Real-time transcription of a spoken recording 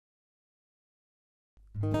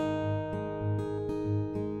Yeah,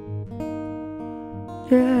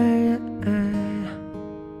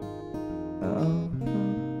 oh,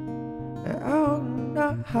 oh,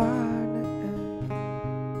 not hard.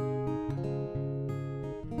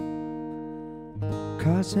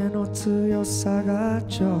 風の強さが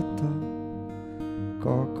ちょっと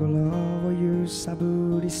心を揺さ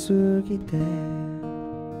ぶりすぎて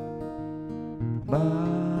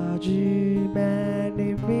真面目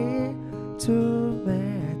に見つ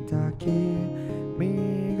めた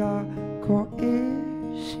君が恋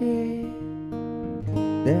しい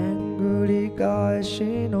でんぐり返し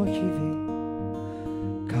の日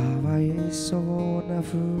々かわいそうな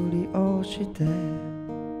ふりをして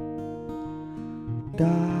だ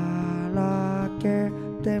らけ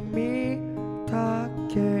てみた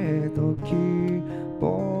けど希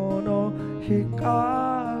望の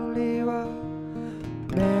光は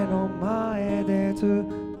目の前でずっ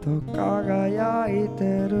と輝い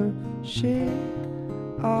てる幸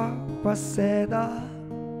せだ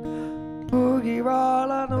麦わ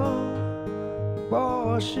らの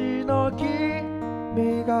帽子の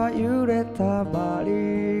君が揺れたマ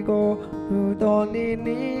リーゴールドに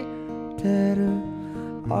似てる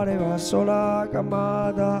あれは空が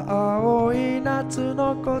まだ青い夏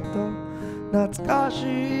のこと懐か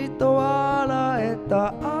しいと笑え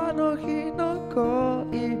たあの日の恋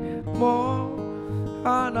もう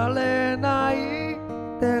離れない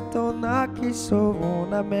でと泣きそう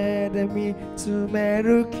な目で見つめ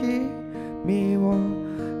る君を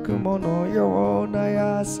雲のような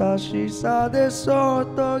優しさでそ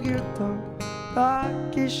っとぎゅっと抱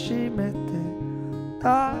きしめて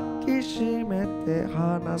抱きしめて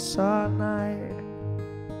離さない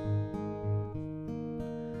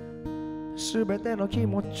すべての気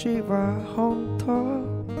持ちは本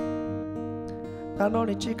当なの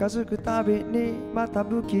に近づくたびにまた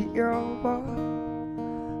不器用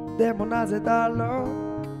でもなぜだろう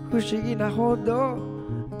不思議なほど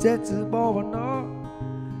絶望の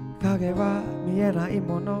影は見えない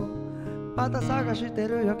ものまた探して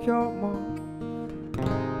るよ今日も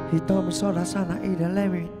瞳そらさないでレ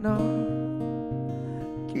ミの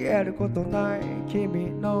消えることない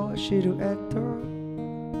君のシルエット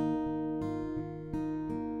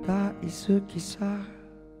大好きさ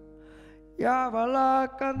柔ら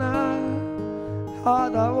かな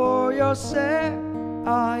肌を寄せ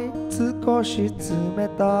少し冷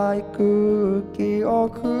たい空気を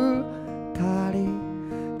二人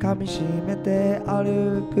噛みしめて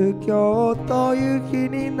歩く今日という日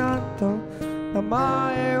になんと名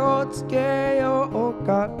前をつけよう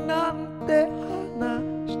かなんて話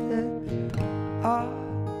して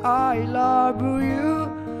I love you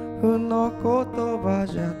の言葉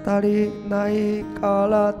じゃ足りないか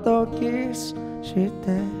らとキスして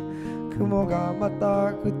雲がま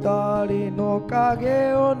た二人の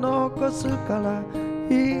影を残すから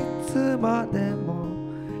いつまでも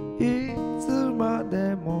いつま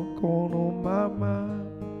でもこのまま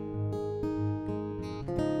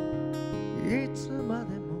いつま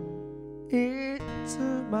でもいつ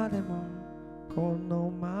までもこ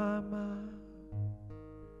のまま